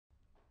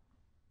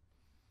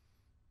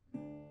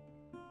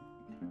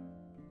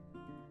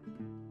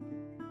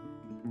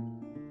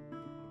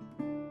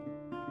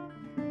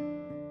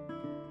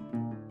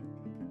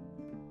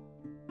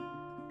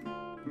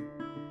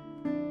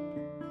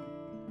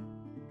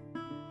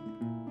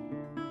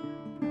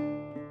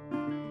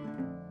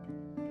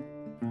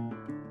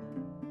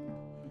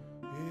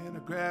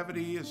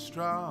Gravity is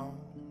strong,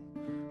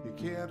 you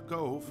can't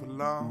go for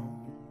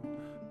long.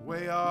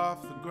 Way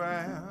off the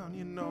ground,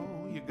 you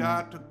know you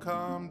got to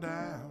come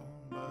down.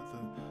 But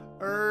the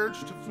urge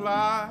to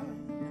fly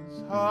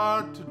is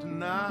hard to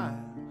deny.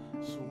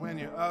 So when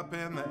you're up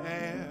in the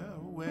air,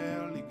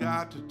 well, you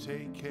got to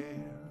take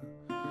care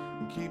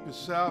and keep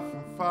yourself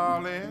from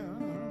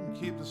falling,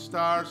 keep the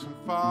stars from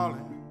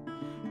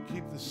falling,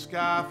 keep the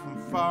sky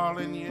from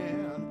falling, yeah,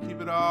 and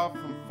keep it all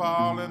from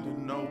falling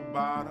to no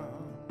bottom.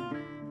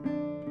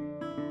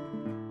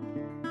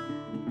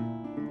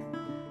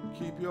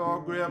 Keep your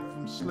grip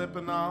from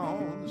slipping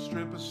on the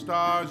strip of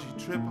stars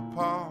you trip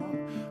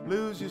upon.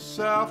 Lose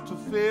yourself till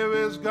fear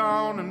is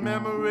gone and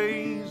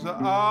memories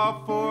are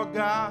all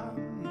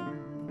forgotten.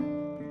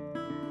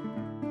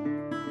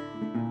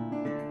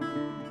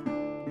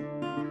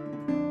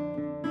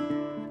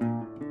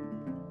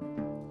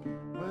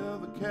 Well,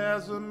 the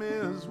chasm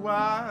is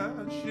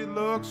wide, she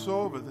looks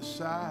over the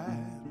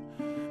side.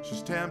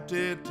 She's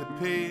tempted to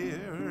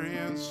peer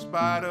in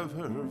spite of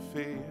her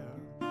fear.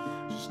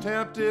 She's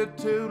tempted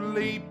to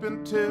leap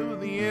into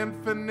the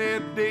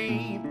infinite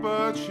deep,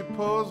 but she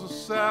pulls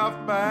herself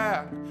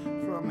back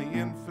from the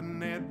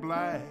infinite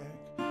black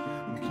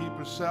and keep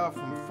herself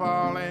from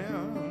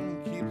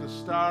falling, keep the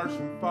stars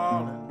from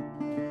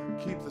falling,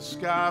 keep the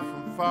sky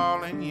from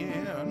falling,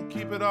 yeah, and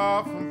keep it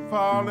all from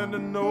falling to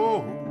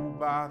no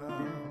bottom.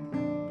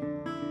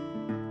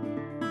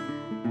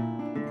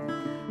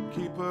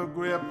 Keep her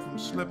grip from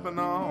slipping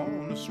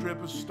on the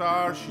strip of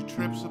stars she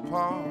trips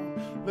upon.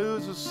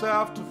 Lose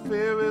herself till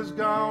fear is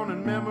gone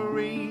and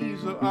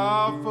memories are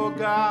all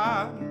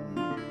forgotten.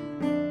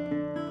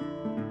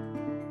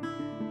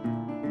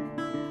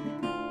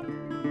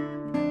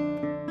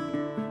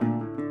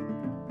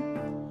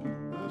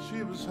 Well,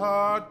 she was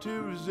hard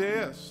to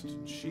resist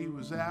and she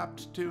was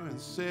apt to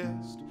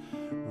insist,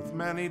 with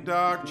many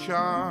dark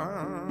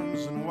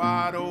charms and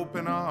wide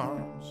open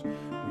arms.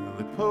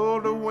 They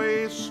pulled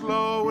away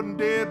slow and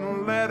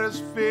didn't let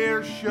his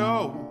fear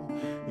show.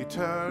 He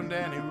turned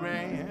and he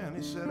ran,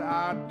 he said,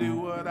 I'd do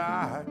what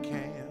I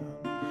can,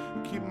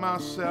 keep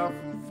myself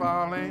from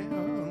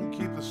falling,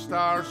 keep the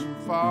stars from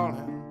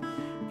falling,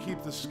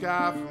 keep the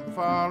sky from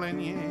falling,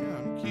 yeah,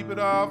 and keep it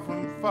all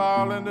from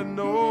falling to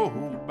no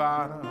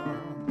bottom.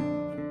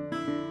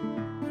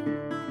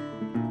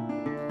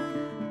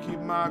 Keep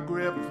my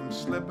grip from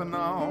slipping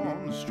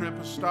on the strip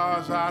of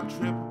stars I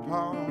trip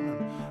upon.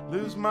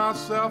 Lose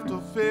myself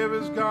till fear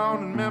is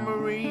gone and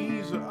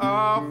memories are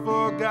all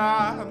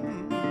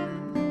forgotten.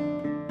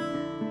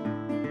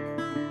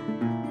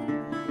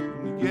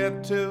 When you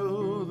get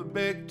to the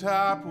big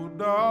top, well,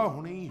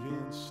 don't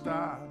even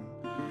stop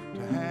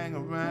to hang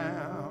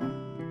around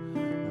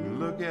and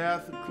look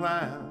at the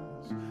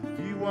clowns.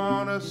 If you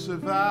want to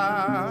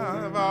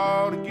survive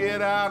or to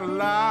get out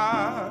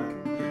alive,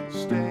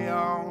 stay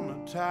on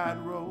a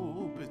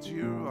tightrope, it's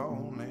your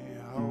only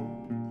hope.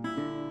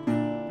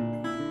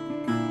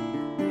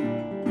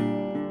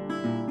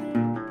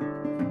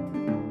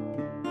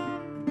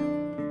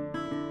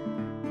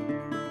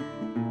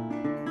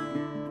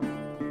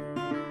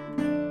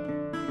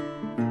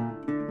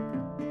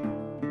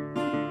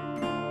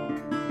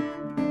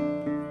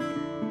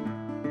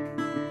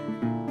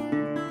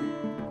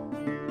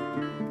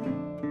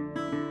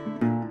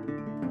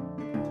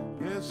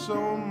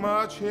 So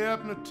much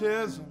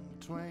hypnotism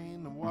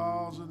between the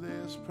walls of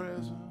this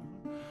prison.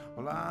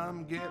 Well,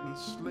 I'm getting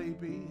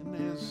sleepy and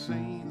this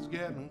scene's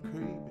getting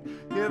creepy.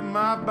 Give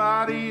my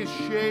body a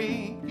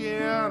shake,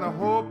 yeah, and I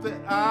hope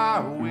that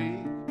I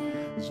wake.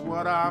 It's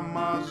what I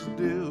must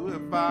do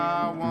if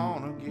I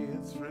want to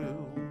get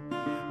through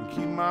and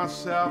keep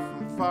myself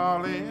from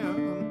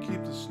falling,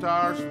 keep the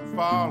stars from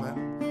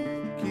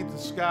falling, keep the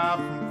sky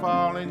from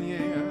falling, yeah,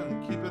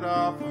 and keep it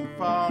all from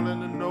falling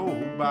to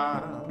no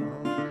bottom.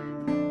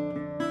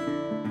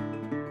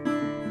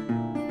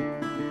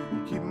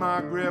 My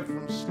grip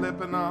from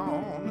slipping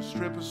on the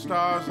strip of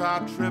stars I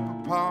trip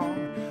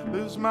upon.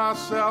 Lose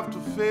myself till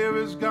fear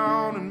is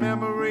gone and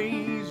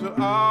memories are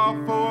all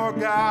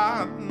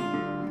forgotten.